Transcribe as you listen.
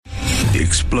The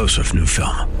explosive new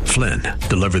film, Flynn,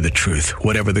 deliver the truth,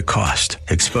 whatever the cost,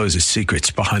 exposes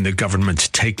secrets behind the government's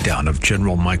takedown of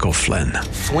General Michael Flynn.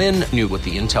 Flynn knew what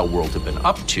the intel world had been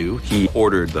up to. He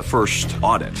ordered the first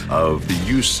audit of the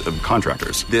use of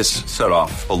contractors. This set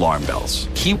off alarm bells.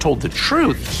 He told the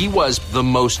truth. He was the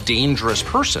most dangerous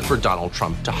person for Donald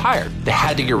Trump to hire. They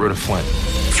had to get rid of Flynn.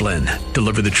 Flynn,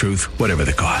 deliver the truth, whatever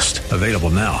the cost. Available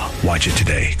now. Watch it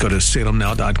today. Go to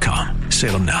salemnow.com.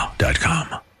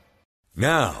 salemnow.com.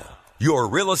 Now, your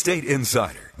Real Estate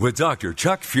Insider with Dr.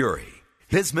 Chuck Fury.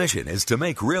 His mission is to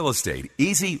make real estate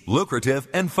easy, lucrative,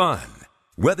 and fun.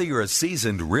 Whether you're a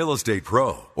seasoned real estate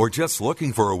pro or just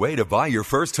looking for a way to buy your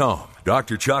first home,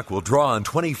 Dr. Chuck will draw on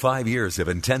 25 years of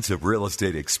intensive real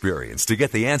estate experience to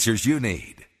get the answers you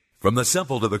need. From the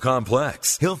simple to the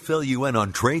complex, he'll fill you in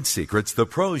on trade secrets the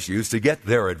pros use to get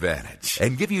their advantage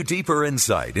and give you deeper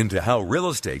insight into how real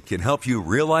estate can help you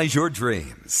realize your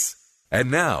dreams.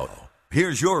 And now,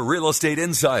 here's your Real Estate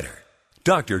Insider,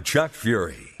 Dr. Chuck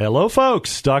Fury. Hello,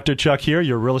 folks. Dr. Chuck here,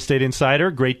 your Real Estate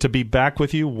Insider. Great to be back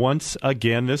with you once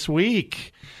again this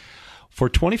week. For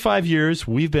 25 years,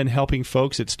 we've been helping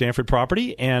folks at Stanford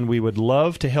Property, and we would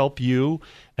love to help you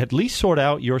at least sort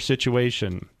out your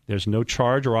situation. There's no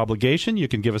charge or obligation. You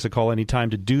can give us a call anytime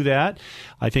to do that.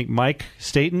 I think Mike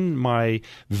Staten, my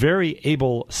very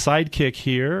able sidekick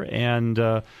here, and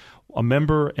a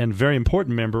member and very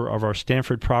important member of our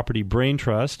Stanford Property Brain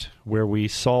Trust, where we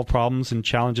solve problems and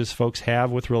challenges folks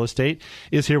have with real estate,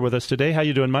 is here with us today. How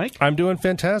you doing, Mike? I'm doing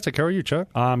fantastic. How are you, Chuck?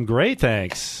 I'm great,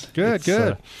 thanks.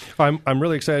 Good. I'm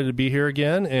really excited to be here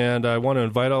again, and I want to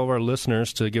invite all of our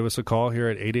listeners to give us a call here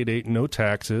at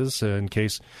 888-NO-TAXES in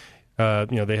case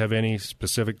they have any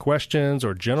specific questions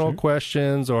or general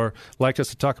questions, or like us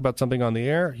to talk about something on the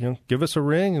air. Give us a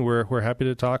ring, and we're happy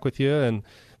to talk with you and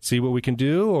see what we can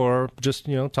do, or just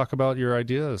talk about your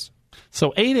ideas.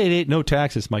 So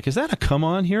 888-NO-TAXES, Mike. Is that a come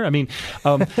on here? I mean,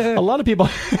 a lot of people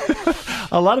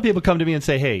come to me and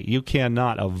say, "Hey, you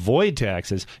cannot avoid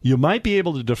taxes. You might be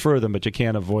able to defer them, but you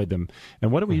can't avoid them."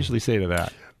 And what do we usually say to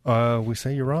that? We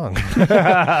say you're wrong.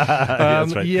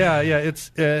 That's right. Yeah. It's.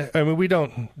 We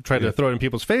don't try to throw it in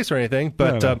people's face or anything,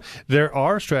 but there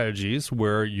are strategies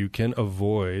where you can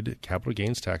avoid capital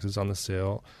gains taxes on the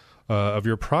sale of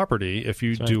your property if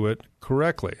you do it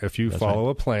correctly. If you follow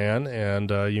a plan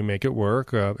and you make it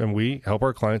work, and we help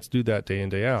our clients do that day in,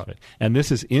 day out. Right. And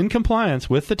this is in compliance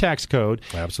with the tax code.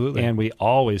 Absolutely. And we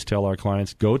always tell our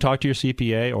clients, go talk to your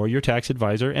CPA or your tax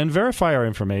advisor and verify our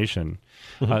information.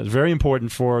 It's very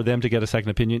important for them to get a second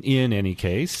opinion in any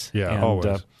case. Yeah,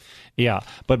 always.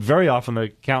 But very often the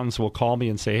accountants will call me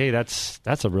and say, "Hey, that's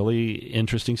a really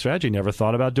interesting strategy. Never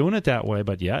thought about doing it that way,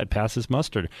 but it passes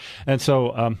muster." And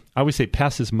so I always say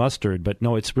passes mustard, but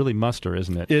no, it's really muster,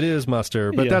 isn't it? It is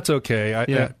muster, but that's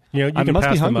okay. You can must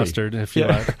pass be the hungry. mustard if you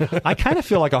like. I kind of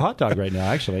feel like a hot dog right now,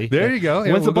 actually. There you go.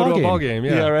 When's the ball game?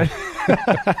 Yeah, right.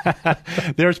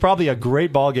 There's probably a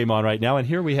great ball game on right now, and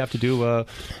here we have to do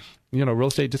real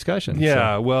estate discussion.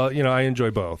 Yeah, well, I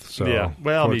enjoy both. So yeah,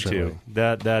 well, me too.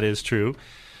 That is true.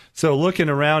 So looking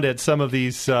around at some of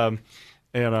these,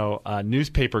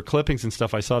 newspaper clippings and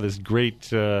stuff, I saw this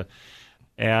great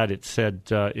ad. It said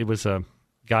it was a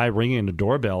guy ringing a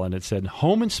doorbell, and it said,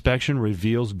 "Home inspection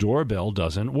reveals doorbell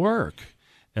doesn't work."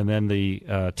 And then the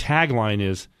tagline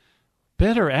is,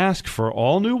 "Better ask for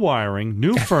all new wiring,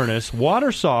 new furnace,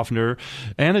 water softener,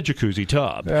 and a jacuzzi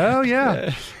tub." Oh,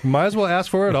 yeah. Might as well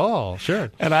ask for it all. Sure.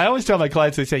 And I always tell my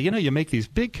clients, they say, you make these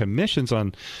big commissions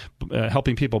on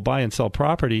helping people buy and sell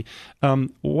property.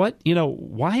 Why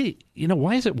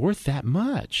is it worth that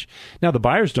much? Now, the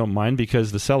buyers don't mind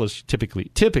because the sellers typically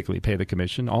pay the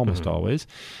commission, almost always.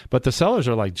 But the sellers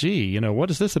are like, gee, what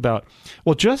is this about?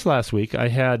 Well, just last week, I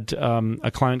had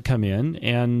a client come in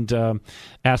and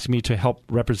ask me to help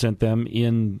represent them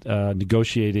in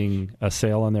negotiating a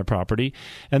sale on their property.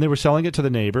 And they were selling it to the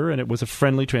neighbor, and it was a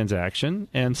friendly transaction.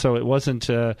 And so it wasn't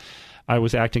I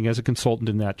was acting as a consultant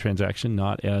in that transaction,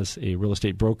 not as a real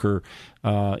estate broker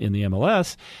in the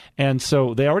MLS. And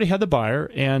so they already had the buyer,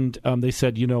 and they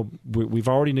said, we've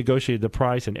already negotiated the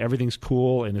price, and everything's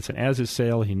cool, and it's an as-is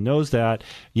sale. He knows that.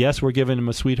 Yes, we're giving him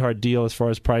a sweetheart deal as far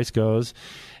as price goes.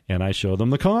 And I showed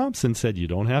them the comps and said, you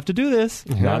don't have to do this,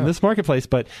 not in this marketplace.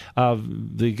 But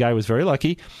the guy was very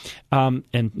lucky.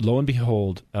 And lo and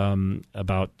behold,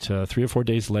 about 3 or 4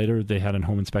 days later, they had a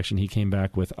home inspection. He came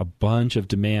back with a bunch of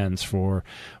demands for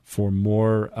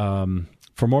more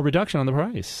reduction on the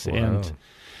price. Wow. And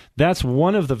that's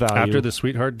one of the value. After the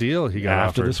sweetheart deal he got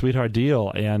After the sweetheart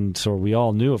deal. And so we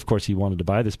all knew, of course, he wanted to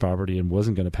buy this property and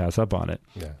wasn't going to pass up on it.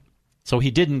 Yeah. So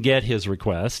he didn't get his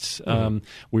request.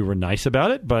 We were nice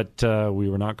about it, but we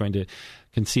were not going to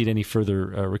concede any further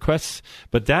requests.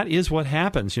 But that is what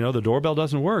happens. You know, the doorbell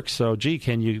doesn't work. So, gee,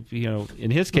 can you know,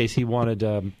 in his case, he wanted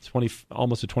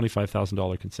almost a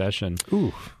 $25,000 concession.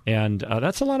 Ooh. And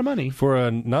that's a lot of money. For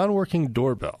a non-working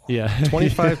doorbell. Yeah.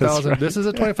 $25,000. Right. This is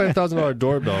a $25,000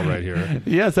 doorbell right here.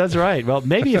 Yes, that's right. Well,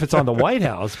 maybe if it's on the White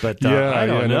House, but I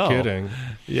don't know. No kidding.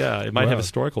 Yeah, it might have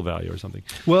historical value or something.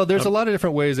 Well, there's a lot of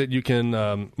different ways that you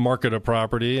can market a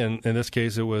property, and in this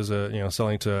case, it was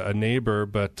selling to a neighbor.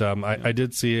 But I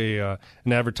did see an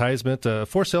advertisement, a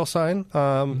for sale sign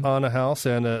on a house,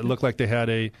 and it looked like they had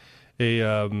a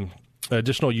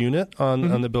additional unit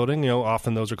on the building. You know,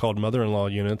 often those are called mother-in-law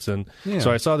units, and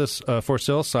so I saw this for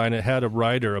sale sign. It had a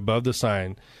rider above the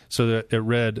sign, so that it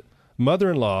read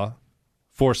 "Mother-in-law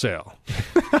for sale."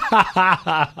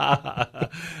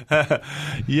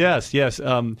 Yes.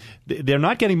 They're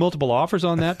not getting multiple offers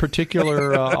on that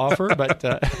particular offer, but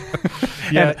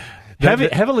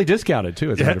heavily discounted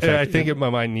too. As a matter of fact. I think it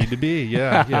might need to be.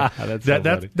 Yeah.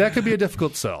 that could be a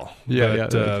difficult sell. That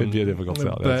could be a difficult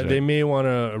sell. But they may want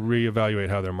to reevaluate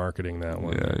how they're marketing that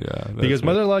one. Because right.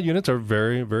 mother-in-law units are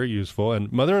very, very useful,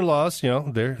 and mother-in-laws,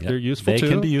 they're useful too.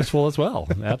 They can be useful as well.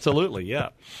 Absolutely, yeah.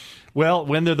 Well,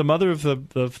 when they're the mother of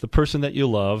the person that you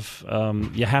love,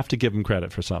 you have to give them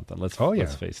credit for something. Let's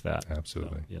face that.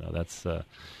 Absolutely. So, that's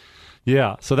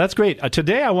so that's great.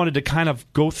 Today, I wanted to kind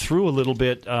of go through a little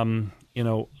bit,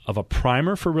 of a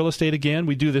primer for real estate again.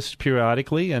 We do this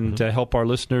periodically, and to help our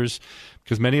listeners,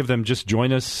 because many of them just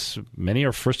join us. Many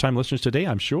are first-time listeners today,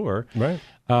 I'm sure. Right.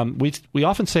 We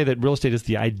often say that real estate is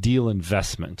the ideal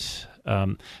investment.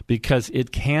 Because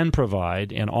it can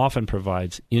provide and often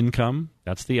provides income.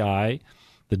 That's the I.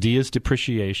 The D is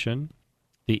depreciation.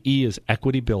 The E is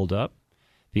equity buildup.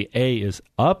 The A is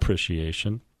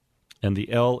appreciation. And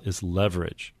the L is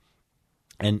leverage.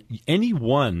 And any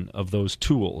one of those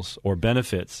tools or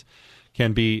benefits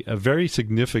can be very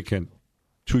significant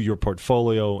to your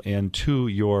portfolio and to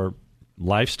your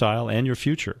lifestyle and your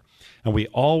future. And we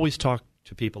always talk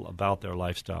to people about their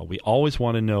lifestyle. We always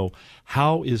want to know,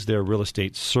 how is their real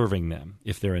estate serving them?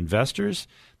 If they're investors,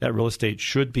 that real estate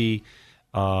should be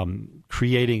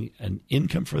creating an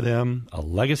income for them, a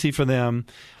legacy for them,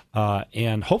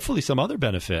 and hopefully some other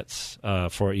benefits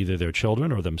for either their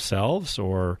children or themselves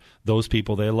or those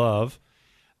people they love.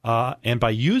 And by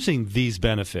using these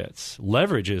benefits,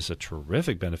 leverage is a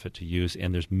terrific benefit to use,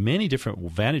 and there's many different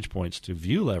vantage points to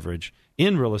view leverage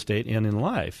in real estate and in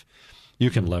life. You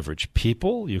can leverage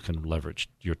people. You can leverage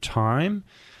your time.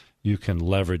 You can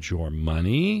leverage your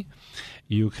money.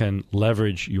 You can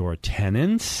leverage your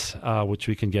tenants, which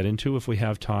we can get into if we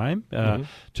have time,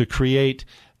 to create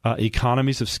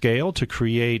economies of scale, to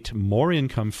create more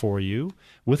income for you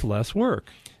with less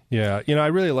work. Yeah, I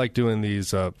really like doing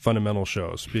these fundamental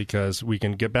shows because we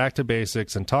can get back to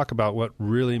basics and talk about what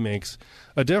really makes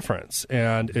a difference.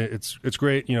 And it's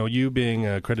great, you being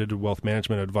a accredited wealth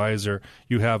management advisor,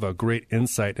 you have a great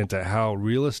insight into how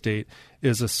real estate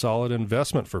is a solid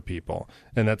investment for people.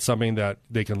 And that's something that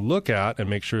they can look at and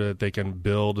make sure that they can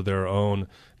build their own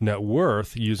net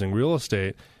worth using real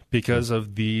estate because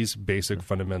of these basic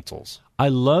fundamentals. I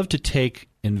love to take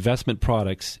investment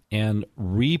products and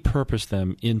repurpose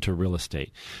them into real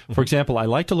estate. For example, I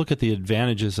like to look at the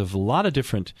advantages of a lot of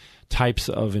different types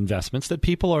of investments that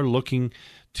people are looking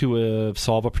to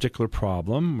solve a particular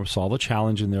problem or solve a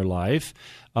challenge in their life,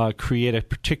 create a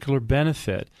particular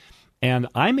benefit. And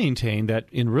I maintain that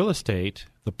in real estate,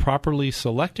 the properly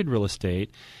selected real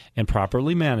estate and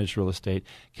properly managed real estate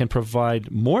can provide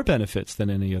more benefits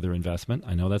than any other investment.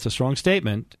 I know that's a strong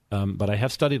statement, but I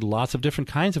have studied lots of different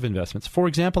kinds of investments. For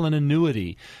example, an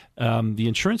annuity. The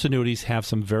insurance annuities have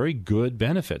some very good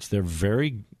benefits. They're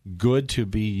very good to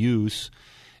be used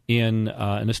in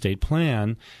an estate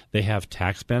plan. They have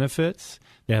tax benefits.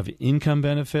 They have income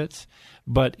benefits.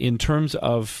 But in terms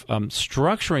of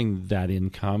structuring that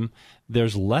income,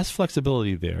 there's less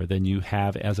flexibility there than you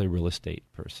have as a real estate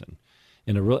person.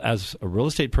 As a real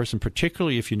estate person,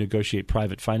 particularly if you negotiate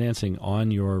private financing on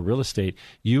your real estate,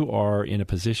 you are in a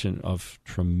position of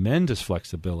tremendous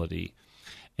flexibility.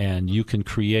 And you can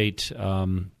create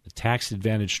tax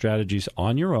advantage strategies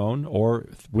on your own or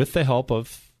with the help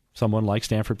of someone like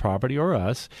Stanford Property or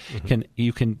us.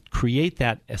 You can create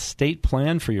that estate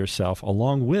plan for yourself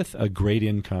along with a great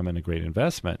income and a great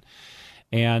investment.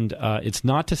 And it's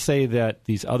not to say that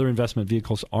these other investment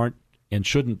vehicles aren't and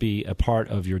shouldn't be a part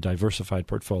of your diversified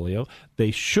portfolio.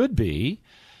 They should be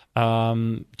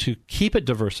to keep it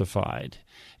diversified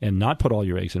and not put all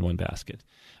your eggs in one basket.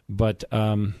 But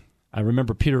I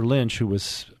remember Peter Lynch, who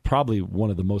was probably one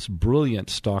of the most brilliant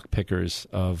stock pickers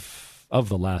of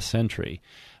the last century.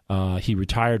 He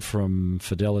retired from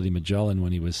Fidelity Magellan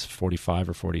when he was 45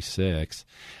 or 46.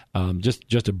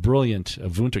 Just a brilliant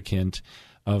wunderkind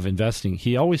of investing.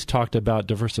 He always talked about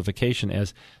diversification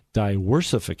as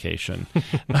diversification.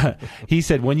 He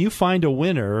said, when you find a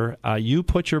winner, you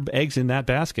put your eggs in that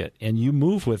basket and you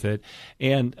move with it.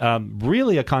 And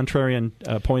really a contrarian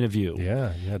point of view.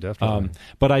 Yeah, definitely.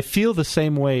 But I feel the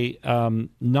same way,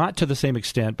 not to the same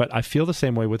extent, but I feel the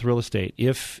same way with real estate.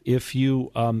 If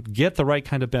you get the right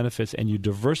kind of benefits and you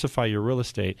diversify your real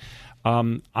estate,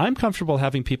 I'm comfortable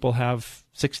having people have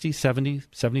 60, 70,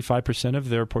 75% of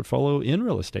their portfolio in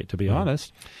real estate, to be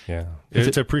honest. Yeah.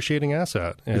 It's an appreciating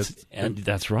asset. And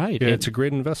that's right. Yeah, it's a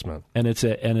great investment. And it's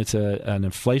an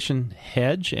inflation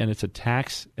hedge, and it's a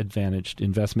tax advantaged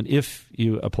investment if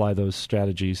you apply those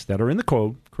strategies that are in the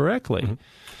code correctly.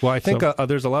 Mm-hmm. Well, I think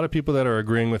there's a lot of people that are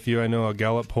agreeing with you. I know a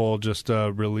Gallup poll just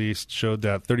released showed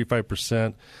that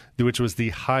 35%, which was the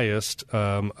highest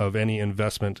of any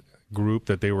investment group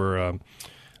that they were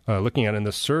looking at in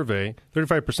this survey,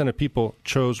 35% of people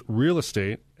chose real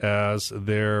estate as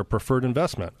their preferred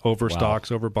investment over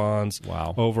stocks, over bonds,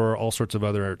 over all sorts of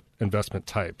other investment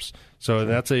types. So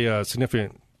that's a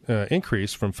significant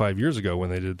increase from 5 years ago when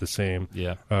they did the same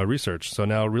research. So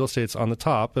now real estate's on the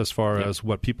top as far as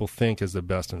what people think is the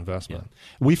best investment. Yeah.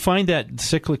 We find that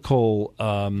cyclical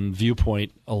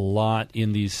viewpoint a lot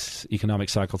in these economic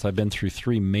cycles. I've been through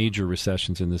 3 major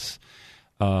recessions in this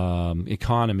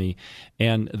economy,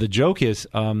 and the joke is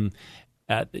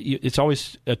it's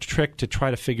always a trick to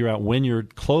try to figure out when you're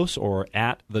close or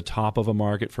at the top of a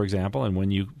market, for example, and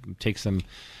when you take some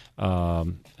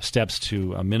steps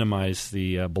to minimize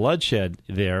the bloodshed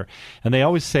there. And they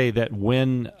always say that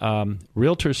when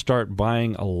realtors start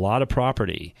buying a lot of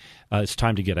property, it's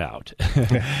time to get out.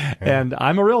 And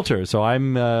I'm a realtor, so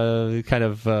I'm kind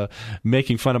of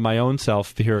making fun of my own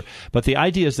self here. But the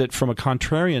idea is that from a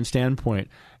contrarian standpoint,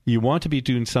 you want to be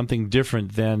doing something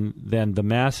different than the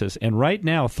masses. And right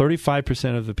now,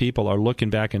 35% of the people are looking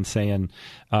back and saying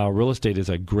real estate is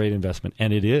a great investment.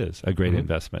 And it is a great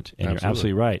investment. And you're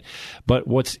absolutely right. But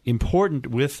what's important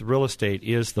with real estate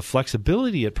is the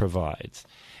flexibility it provides.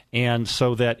 And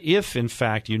so that if, in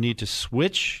fact, you need to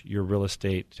switch your real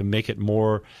estate to make it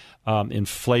more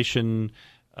inflation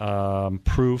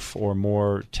proof or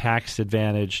more tax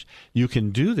advantaged, you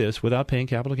can do this without paying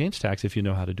capital gains tax if you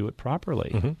know how to do it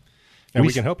properly. Mm-hmm. And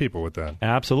we can help people with that.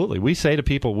 Absolutely. We say to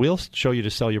people, we'll show you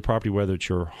to sell your property, whether it's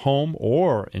your home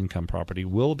or income property.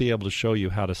 We'll be able to show you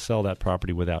how to sell that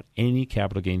property without any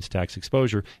capital gains tax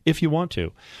exposure if you want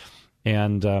to.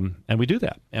 And we do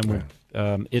that. And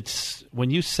it's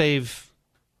when you save,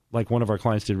 like one of our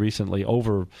clients did recently,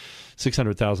 over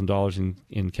 $600,000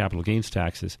 in capital gains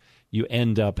taxes, you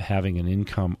end up having an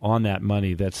income on that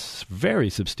money that's very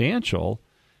substantial.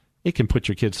 It can put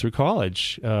your kids through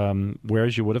college,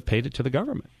 whereas you would have paid it to the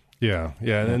government. Yeah,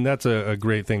 and that's a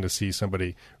great thing to see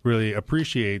somebody really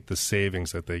appreciate the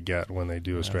savings that they get when they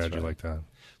do a strategy like that.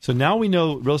 So now we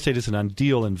know real estate is an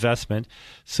ideal investment.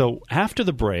 So after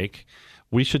the break,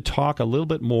 we should talk a little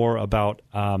bit more about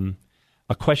a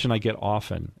question I get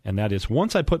often, and that is,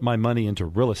 once I put my money into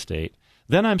real estate,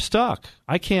 then I'm stuck.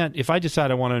 I can't, if I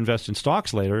decide I want to invest in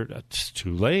stocks later, it's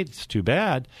too late, it's too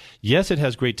bad. Yes, it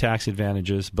has great tax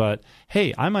advantages, but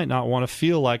hey, I might not want to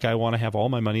feel like I want to have all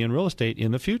my money in real estate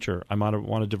in the future. I might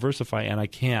want to diversify, and I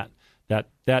can't.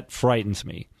 That frightens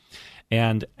me.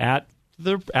 And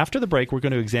after the break, we're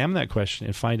going to examine that question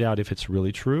and find out if it's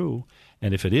really true.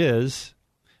 And if it is,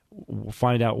 we'll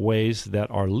find out ways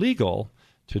that are legal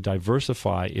to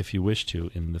diversify if you wish to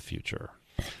in the future.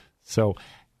 So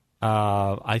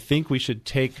I think we should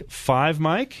take 5,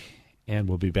 Mike, and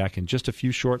we'll be back in just a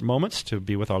few short moments to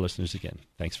be with our listeners again.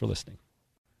 Thanks for listening.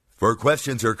 For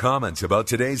questions or comments about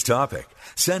today's topic,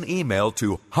 send email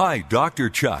to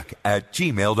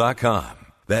hidrchuck@gmail.com.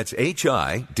 That's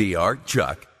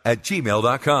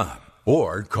HIDR@gmail.com.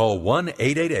 Or call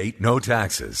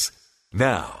 1-888-NO-TAXES.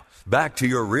 Now, back to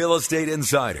your Real Estate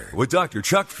Insider with Dr.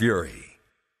 Chuck Fury.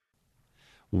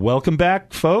 Welcome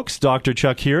back, folks. Dr.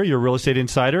 Chuck here, your Real Estate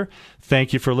Insider.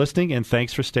 Thank you for listening, and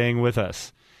thanks for staying with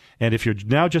us. And if you're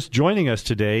now just joining us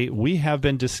today, we have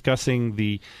been discussing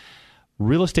the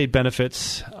real estate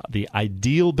benefits, the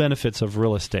ideal benefits of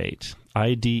real estate.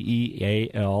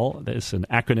 IDEAL. That's an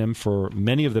acronym for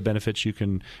many of the benefits you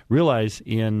can realize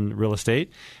in real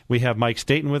estate. We have Mike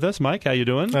Staten with us. Mike, how you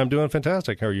doing? I'm doing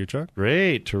fantastic. How are you, Chuck?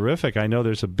 Great. Terrific. I know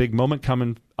there's a big moment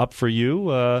coming up for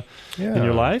you in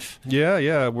your life.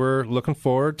 Yeah. We're looking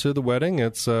forward to the wedding.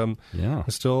 It's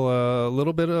still a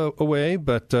little bit away,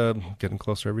 but getting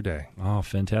closer every day. Oh,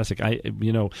 fantastic.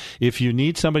 If you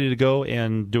need somebody to go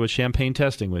and do a champagne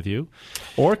tasting with you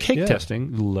or cake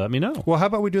testing, let me know. Well, how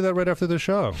about we do that right after the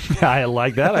show? I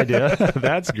like that idea.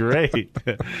 That's great.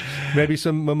 Maybe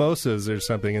some mimosas or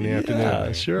something in the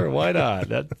afternoon. Sure. Why not?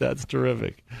 That's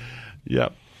terrific.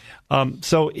 Yep.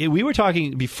 So we were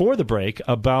talking before the break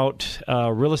about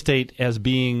real estate as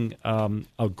being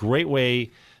a great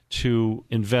way to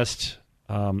invest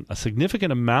a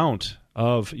significant amount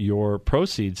of your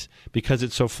proceeds because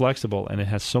it's so flexible and it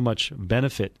has so much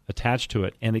benefit attached to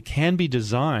it. And it can be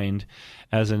designed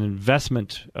as an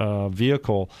investment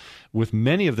vehicle with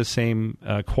many of the same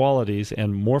qualities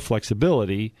and more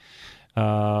flexibility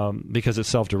because it's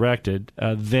self-directed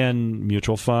than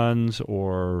mutual funds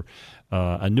or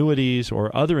annuities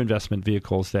or other investment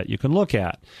vehicles that you can look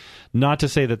at. Not to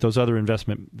say that those other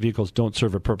investment vehicles don't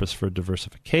serve a purpose for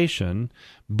diversification,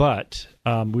 but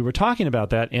we were talking about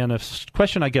that, and a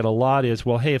question I get a lot is,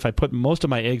 well, hey, if I put most of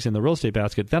my eggs in the real estate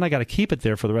basket, then I got to keep it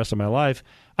there for the rest of my life.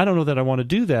 I don't know that I want to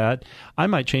do that. I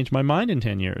might change my mind in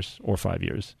 10 years or 5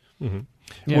 years. Mm-hmm.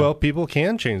 Yeah. Well, people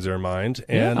can change their mind,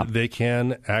 and they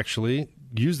can actually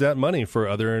use that money for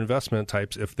other investment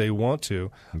types if they want to.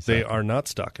 Exactly. They are not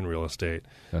stuck in real estate.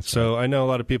 So I know a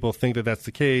lot of people think that that's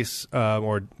the case,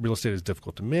 or real estate is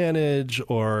difficult to manage,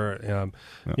 or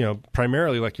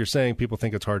primarily, like you're saying, people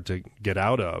think it's hard to get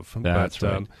out of. That's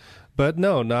right. But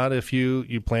no, not if you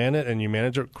plan it and you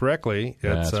manage it correctly.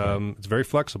 It's it's very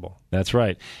flexible. That's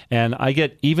right. And I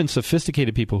get even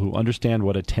sophisticated people who understand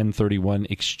what a 1031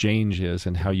 exchange is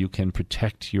and how you can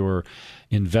protect your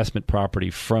investment property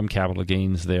from capital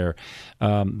gains there.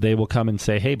 They will come and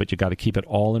say, hey, but you got to keep it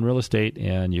all in real estate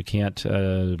and you can't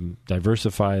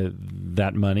diversify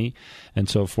that money and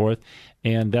so forth.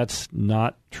 And that's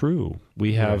not true.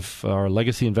 We have our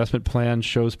legacy investment plan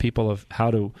shows people of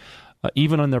how to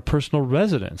even on their personal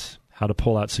residence, how to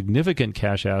pull out significant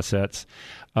cash assets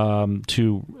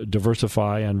to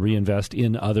diversify and reinvest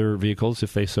in other vehicles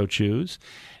if they so choose,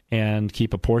 and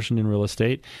keep a portion in real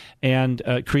estate, and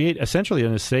create essentially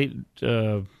an estate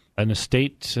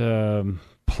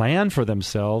plan for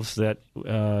themselves that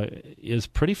is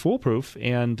pretty foolproof,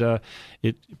 and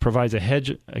it provides a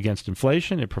hedge against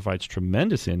inflation. It provides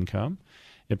tremendous income.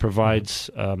 It provides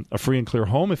a free and clear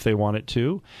home if they want it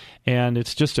to, and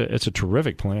it's a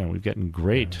terrific plan. We've gotten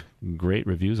great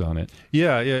reviews on it.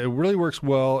 Yeah, it really works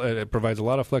well. It provides a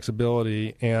lot of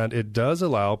flexibility, and it does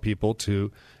allow people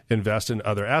to invest in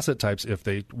other asset types if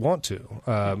they want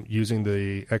to, using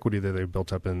the equity that they've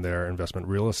built up in their investment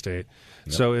real estate.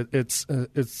 Yep. So it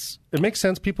makes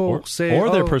sense. People say, or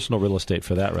their personal real estate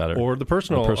for that, rather, or the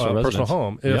personal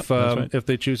home. If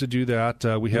they choose to do that,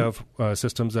 we have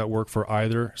systems that work for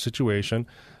either situation.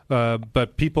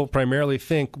 But people primarily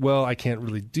think, well, I can't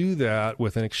really do that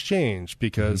with an exchange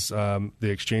because the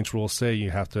exchange rules say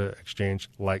you have to exchange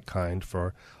like kind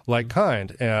for like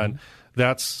kind, and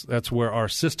that's where our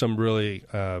system really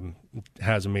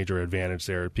has a major advantage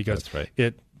there, because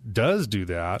it does do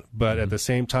that, but at the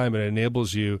same time, it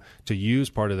enables you to use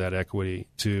part of that equity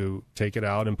to take it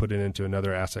out and put it into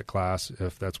another asset class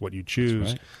if that's what you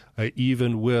choose,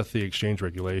 even with the exchange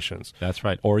regulations. That's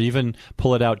right. Or even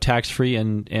pull it out tax-free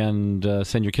and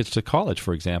send your kids to college,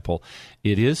 for example.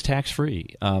 It is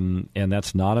tax-free, and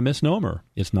that's not a misnomer.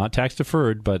 It's not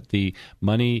tax-deferred, but the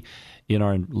money in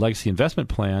our legacy investment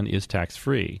plan is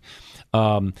tax-free.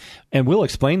 And we'll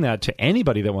explain that to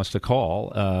anybody that wants to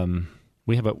call.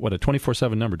 We have a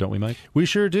 24/7 number, don't we, Mike? We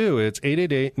sure do. It's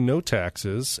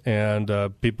 888-NO-TAXES, and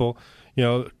people,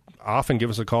 often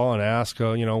give us a call and ask,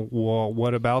 well,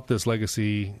 what about this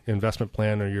legacy investment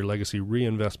plan or your legacy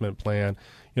reinvestment plan?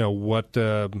 What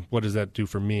does that do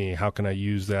for me? How can I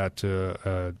use that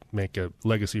to make a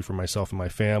legacy for myself and my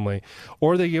family?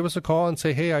 Or they give us a call and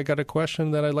say, hey, I got a question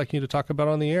that I'd like you to talk about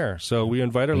on the air. So we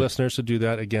invite our listeners to do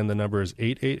that. Again, the number is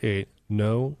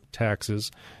 888-NO-TAXES.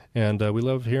 And we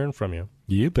love hearing from you.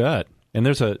 You bet. And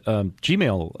there's a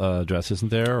Gmail address, isn't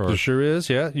there? There sure is,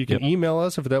 yeah. You can email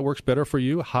us if that works better for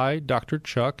you. Hi, Dr.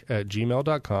 Chuck at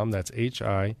gmail.com. That's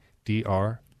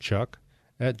HIDR Chuck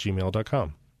at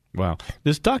gmail.com. Wow.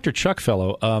 This Dr. Chuck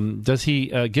fellow, does he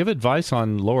give advice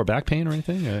on lower back pain or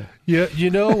anything? Yeah, you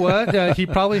know what? He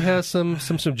probably has some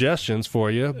suggestions for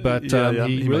you, but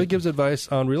he really gives advice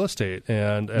on real estate.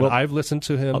 And well, I've listened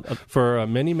to him for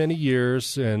many, many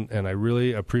years, and I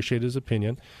really appreciate his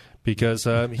opinion. Because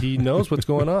he knows what's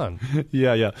going on.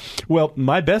 Yeah. Well,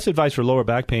 my best advice for lower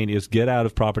back pain is get out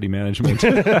of property management.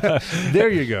 There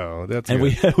you go. And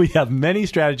we have many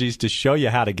strategies to show you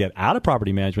how to get out of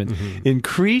property management,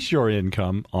 increase your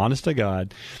income, honest to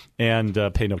God, and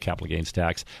pay no capital gains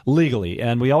tax legally.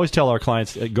 And we always tell our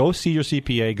clients, go see your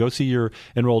CPA, go see your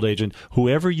enrolled agent,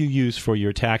 whoever you use for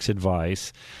your tax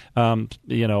advice. And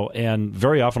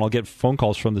very often I'll get phone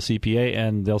calls from the CPA,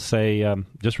 and they'll say,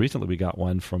 just recently we got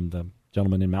one from the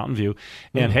gentleman in Mountain View,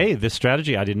 and hey, this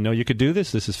strategy, I didn't know you could do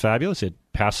this. This is fabulous. It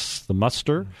passed the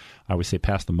muster. I always say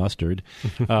pass the mustard,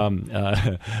 but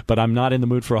I'm not in the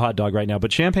mood for a hot dog right now.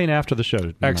 But champagne after the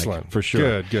show, excellent, Mike, for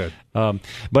sure. Good.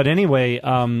 But anyway,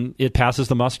 it passes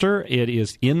the muster. It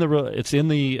is in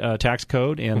the tax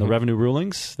code and the revenue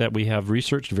rulings that we have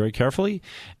researched very carefully,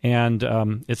 and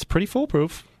it's pretty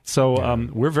foolproof. So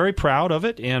we're very proud of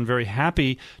it and very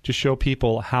happy to show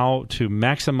people how to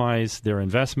maximize their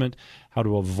investment, how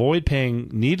to avoid paying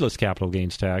needless capital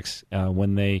gains tax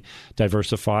when they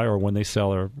diversify or when they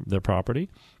sell their property.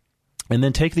 And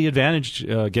then take the advantage,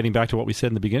 getting back to what we said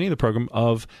in the beginning of the program,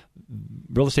 of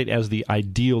real estate as the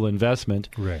ideal investment,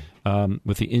 right?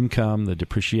 With the income, the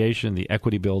depreciation, the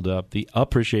equity buildup, the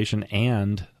appreciation,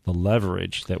 and the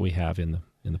leverage that we have in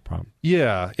the problem.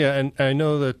 Yeah, and I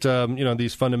know that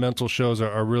these fundamental shows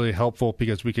are really helpful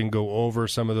because we can go over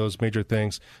some of those major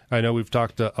things. I know we've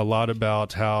talked a lot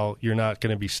about how you're not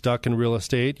going to be stuck in real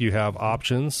estate. You have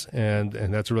options, and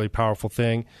that's a really powerful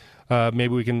thing. Maybe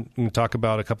we can talk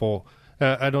about a couple.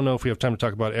 I don't know if we have time to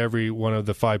talk about every one of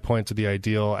the 5 points of the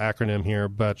IDEAL acronym here,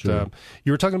 but sure.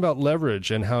 You were talking about leverage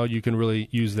and how you can really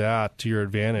use that to your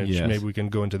advantage. Yes. Maybe we can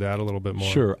go into that a little bit more.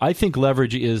 Sure. I think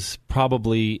leverage is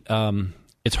probably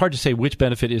it's hard to say which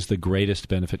benefit is the greatest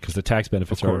benefit because the tax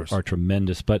benefits are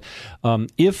tremendous. But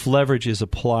if leverage is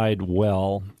applied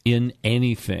well in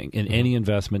anything, in any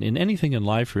investment, in anything in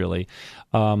life really,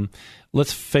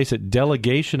 let's face it,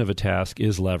 delegation of a task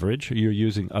is leverage. You're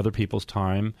using other people's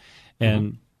time,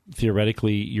 and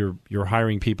theoretically you're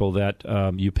hiring people that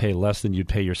you pay less than you'd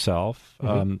pay yourself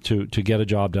to get a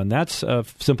job done. That's a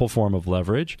simple form of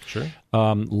leverage. Sure.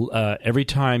 Every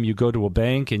time you go to a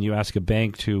bank and you ask a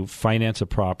bank to finance a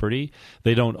property,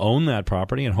 they don't own that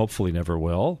property and hopefully never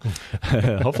will.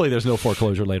 Hopefully there's no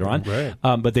foreclosure later on. Right.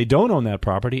 But they don't own that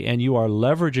property, and you are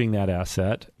leveraging that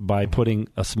asset by putting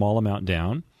a small amount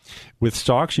down. With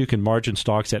stocks, you can margin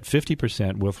stocks at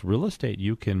 50%. With real estate,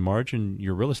 you can margin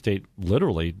your real estate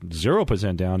literally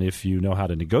 0% down if you know how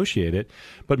to negotiate it.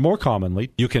 But more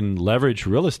commonly, you can leverage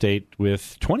real estate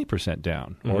with 20%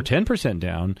 down or 10%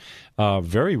 down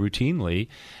very routinely.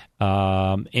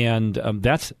 And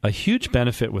that's a huge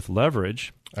benefit with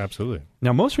leverage. Absolutely.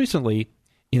 Now, most recently,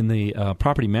 in the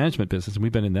property management business, and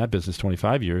we've been in that business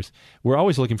 25 years, we're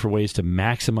always looking for ways to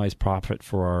maximize profit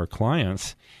for our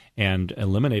clients and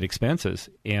eliminate expenses.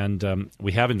 And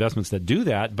we have investments that do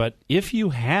that. But if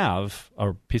you have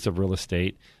a piece of real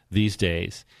estate these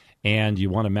days and you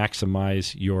want to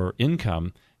maximize your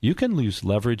income, you can use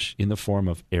leverage in the form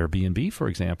of Airbnb, for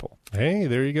example. Hey,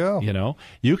 there you go.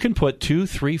 You can put 2,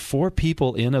 3, 4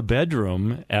 people in a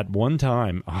bedroom at one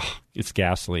time. Oh, it's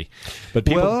ghastly. But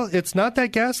well, it's not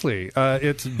that ghastly.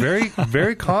 It's very,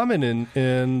 very common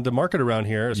in the market around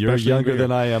here. You're younger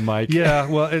than I am, Mike. Yeah,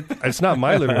 well, it's not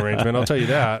my living arrangement, I'll tell you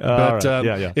that. But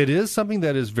right. It is something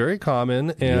that is very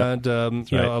common, and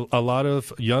a lot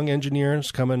of young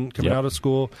engineers coming out of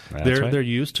school, they're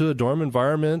used to a dorm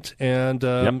environment, and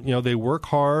they work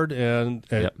hard, and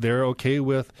they're okay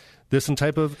with this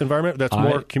type of environment that's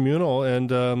more communal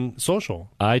and social.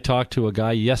 I talked to a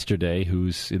guy yesterday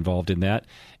who's involved in that,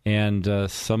 and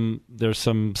there's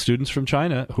some students from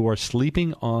China who are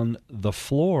sleeping on the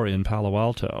floor in Palo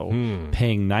Alto,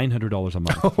 paying $900 a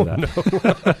month for that.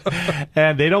 No.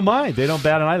 And they don't mind. They don't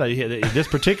bat an eyelid. This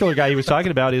particular guy he was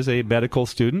talking about is a medical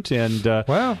student, and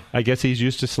wow. I guess he's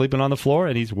used to sleeping on the floor,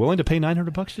 and he's willing to pay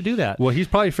 $900 to do that. Well, he's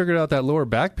probably figured out that lower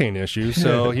back pain issue,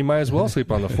 so he might as well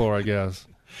sleep on the floor, I guess.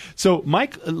 So,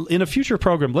 Mike, in a future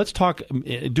program, let's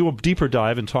do a deeper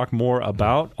dive and talk more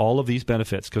about all of these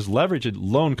benefits, because leverage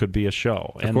alone could be a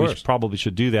show, and we probably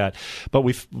should do that. But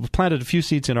we've planted a few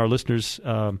seeds in our listeners'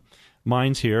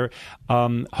 minds here.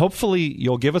 Hopefully,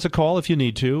 you'll give us a call if you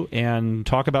need to and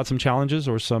talk about some challenges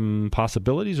or some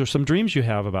possibilities or some dreams you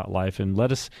have about life, and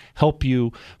let us help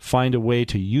you find a way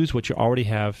to use what you already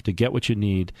have to get what you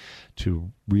need to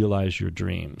realize your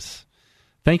dreams.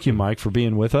 Thank you, Mike, for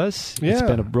being with us. Yeah. It's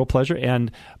been a real pleasure.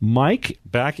 And Mike,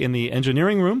 back in the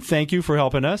engineering room, thank you for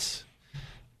helping us.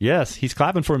 Yes, he's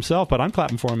clapping for himself, but I'm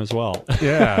clapping for him as well.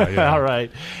 Yeah. All right.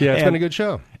 Yeah, it's been a good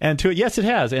show. And yes, it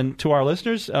has. And to our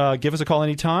listeners, give us a call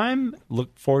anytime.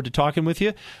 Look forward to talking with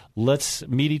you. Let's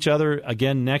meet each other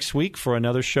again next week for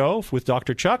another show with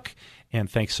Dr. Chuck. And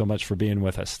thanks so much for being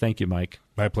with us. Thank you, Mike.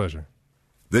 My pleasure.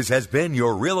 This has been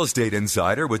your Real Estate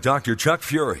Insider with Dr. Chuck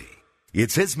Fury.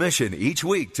 It's his mission each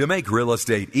week to make real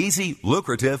estate easy,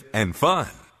 lucrative, and fun.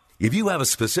 If you have a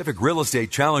specific real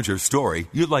estate challenge or story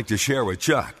you'd like to share with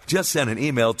Chuck, just send an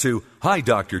email to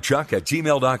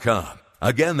hidrchuck@gmail.com.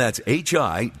 Again, that's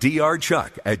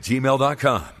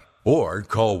HIDRchuck@gmail.com. Or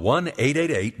call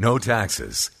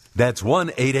 1-888-NO-TAXES. That's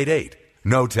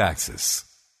 1-888-NO-TAXES.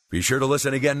 Be sure to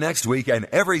listen again next week and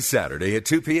every Saturday at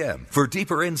 2 p.m. for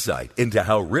deeper insight into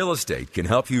how real estate can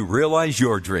help you realize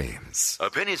your dreams.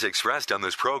 Opinions expressed on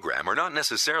this program are not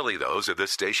necessarily those of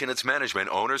this station, its management,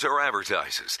 owners, or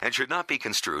advertisers, and should not be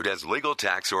construed as legal,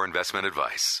 tax, or investment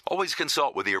advice. Always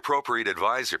consult with the appropriate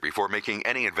advisor before making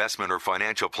any investment or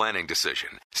financial planning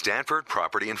decision. Stanford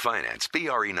Property and Finance,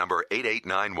 BRE number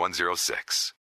 889106.